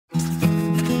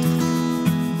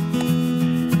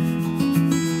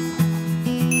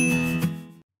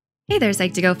Hey there,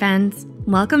 Psych2Go fans.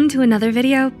 Welcome to another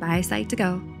video by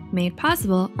Psych2Go, made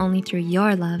possible only through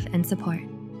your love and support.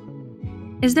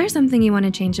 Is there something you want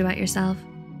to change about yourself?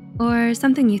 Or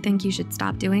something you think you should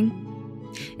stop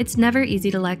doing? It's never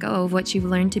easy to let go of what you've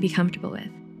learned to be comfortable with,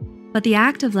 but the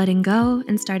act of letting go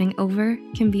and starting over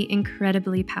can be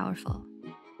incredibly powerful.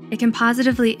 It can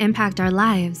positively impact our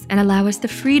lives and allow us the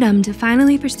freedom to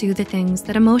finally pursue the things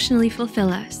that emotionally fulfill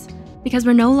us, because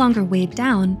we're no longer weighed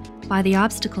down by the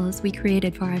obstacles we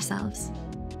created for ourselves.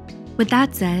 With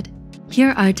that said, here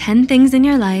are 10 things in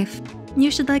your life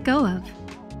you should let go of.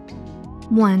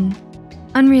 1.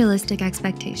 Unrealistic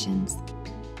expectations.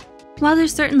 While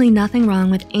there's certainly nothing wrong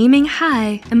with aiming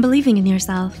high and believing in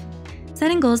yourself,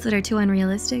 setting goals that are too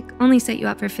unrealistic only set you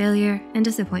up for failure and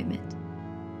disappointment.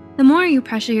 The more you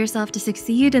pressure yourself to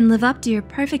succeed and live up to your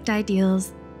perfect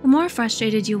ideals, the more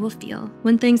frustrated you will feel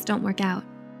when things don't work out.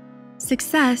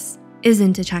 Success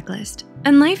isn't a checklist,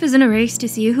 and life isn't a race to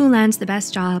see who lands the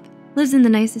best job, lives in the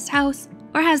nicest house,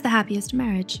 or has the happiest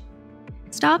marriage.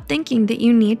 Stop thinking that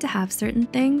you need to have certain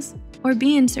things or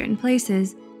be in certain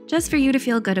places just for you to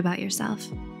feel good about yourself.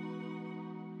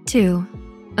 2.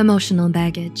 Emotional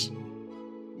baggage.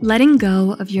 Letting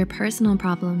go of your personal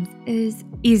problems is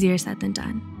easier said than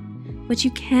done, but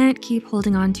you can't keep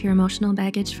holding on to your emotional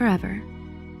baggage forever.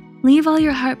 Leave all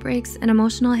your heartbreaks and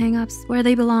emotional hangups where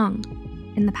they belong,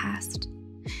 in the past,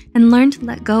 and learn to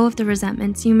let go of the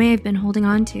resentments you may have been holding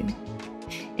on to.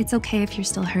 It's okay if you're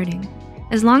still hurting,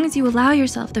 as long as you allow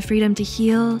yourself the freedom to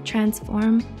heal,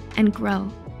 transform, and grow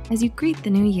as you greet the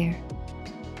new year.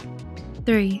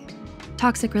 3.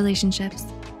 Toxic relationships.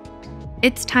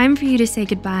 It's time for you to say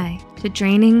goodbye to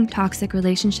draining, toxic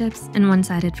relationships and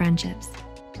one-sided friendships.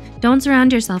 Don't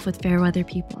surround yourself with fair weather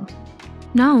people.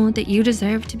 Know that you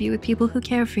deserve to be with people who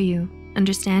care for you,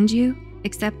 understand you,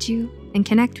 accept you, and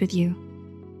connect with you.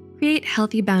 Create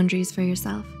healthy boundaries for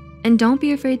yourself, and don't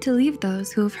be afraid to leave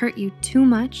those who have hurt you too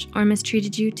much or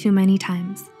mistreated you too many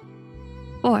times.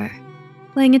 4.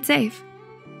 Playing it safe.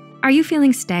 Are you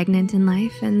feeling stagnant in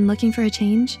life and looking for a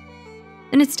change?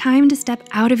 Then it's time to step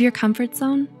out of your comfort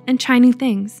zone and try new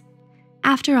things.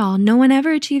 After all, no one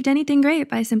ever achieved anything great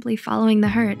by simply following the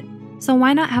herd, so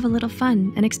why not have a little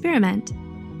fun and experiment?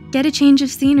 Get a change of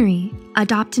scenery,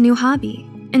 adopt a new hobby,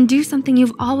 and do something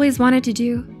you've always wanted to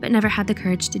do but never had the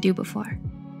courage to do before.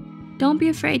 Don't be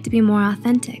afraid to be more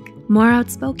authentic, more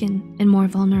outspoken, and more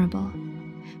vulnerable.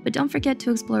 But don't forget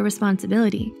to explore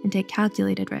responsibility and take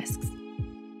calculated risks.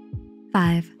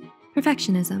 5.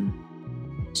 Perfectionism.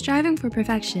 Striving for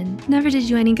perfection never did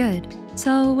you any good,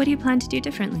 so what do you plan to do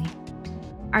differently?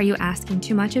 Are you asking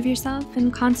too much of yourself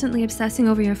and constantly obsessing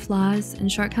over your flaws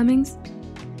and shortcomings?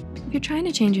 If you're trying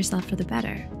to change yourself for the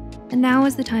better, and now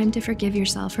is the time to forgive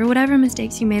yourself for whatever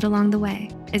mistakes you made along the way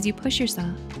as you push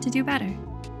yourself to do better.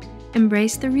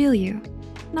 Embrace the real you,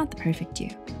 not the perfect you.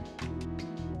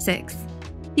 6.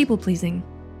 People-pleasing.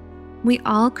 We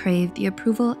all crave the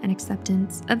approval and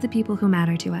acceptance of the people who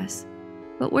matter to us,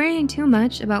 but worrying too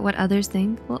much about what others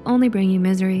think will only bring you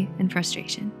misery and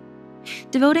frustration.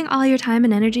 Devoting all your time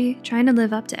and energy trying to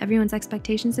live up to everyone's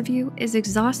expectations of you is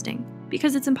exhausting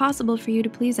because it's impossible for you to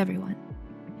please everyone.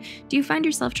 Do you find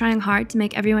yourself trying hard to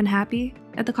make everyone happy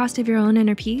at the cost of your own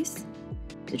inner peace?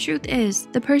 The truth is,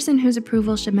 the person whose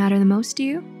approval should matter the most to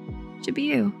you should be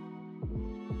you.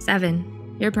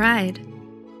 7. Your pride.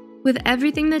 With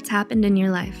everything that's happened in your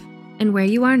life and where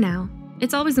you are now,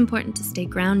 it's always important to stay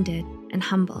grounded and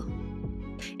humble.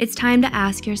 It's time to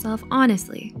ask yourself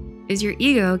honestly, is your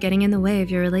ego getting in the way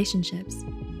of your relationships?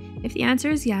 If the answer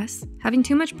is yes, having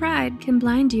too much pride can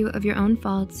blind you of your own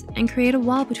faults and create a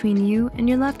wall between you and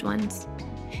your loved ones.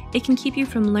 It can keep you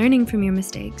from learning from your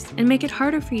mistakes and make it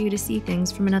harder for you to see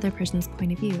things from another person's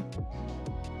point of view.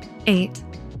 8.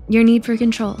 Your need for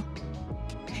control.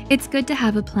 It's good to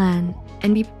have a plan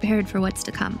and be prepared for what's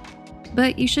to come,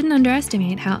 but you shouldn't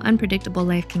underestimate how unpredictable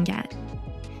life can get.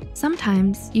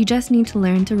 Sometimes you just need to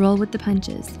learn to roll with the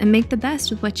punches and make the best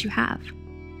with what you have.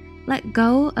 Let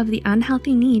go of the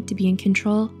unhealthy need to be in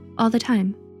control all the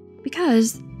time,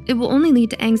 because it will only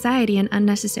lead to anxiety and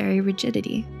unnecessary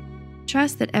rigidity.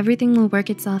 Trust that everything will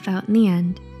work itself out in the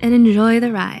end and enjoy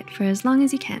the ride for as long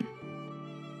as you can.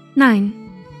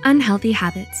 9. Unhealthy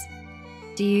habits.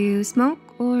 Do you smoke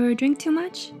or drink too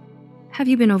much? Have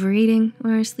you been overeating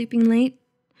or sleeping late?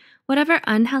 Whatever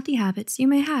unhealthy habits you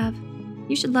may have,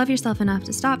 you should love yourself enough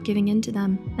to stop giving in to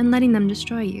them and letting them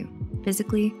destroy you,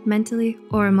 physically, mentally,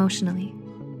 or emotionally.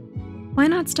 Why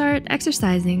not start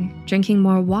exercising, drinking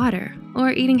more water,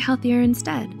 or eating healthier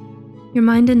instead? Your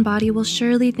mind and body will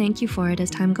surely thank you for it as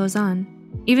time goes on,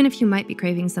 even if you might be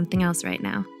craving something else right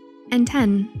now. And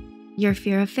 10, your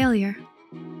fear of failure.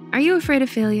 Are you afraid of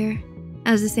failure?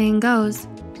 As the saying goes,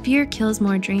 fear kills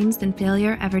more dreams than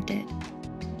failure ever did.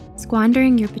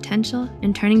 Squandering your potential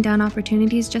and turning down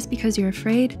opportunities just because you're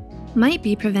afraid might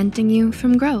be preventing you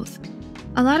from growth.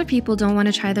 A lot of people don't want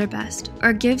to try their best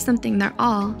or give something their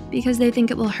all because they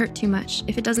think it will hurt too much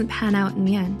if it doesn't pan out in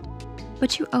the end.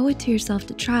 But you owe it to yourself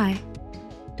to try.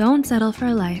 Don't settle for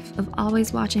a life of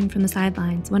always watching from the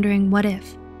sidelines, wondering what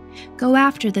if. Go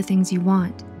after the things you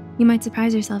want. You might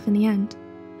surprise yourself in the end.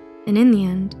 And in the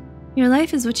end, your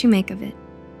life is what you make of it.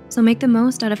 So make the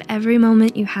most out of every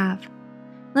moment you have.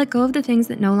 Let go of the things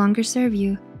that no longer serve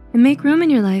you and make room in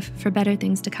your life for better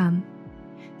things to come.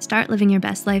 Start living your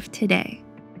best life today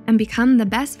and become the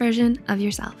best version of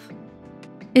yourself.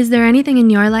 Is there anything in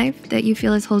your life that you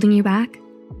feel is holding you back?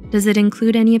 Does it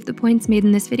include any of the points made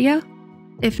in this video?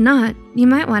 If not, you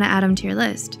might want to add them to your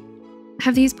list.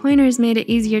 Have these pointers made it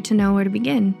easier to know where to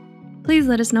begin? Please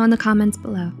let us know in the comments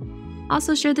below.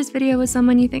 Also share this video with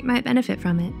someone you think might benefit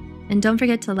from it. And don't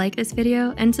forget to like this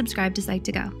video and subscribe to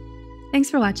Psych2Go. Thanks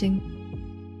for watching.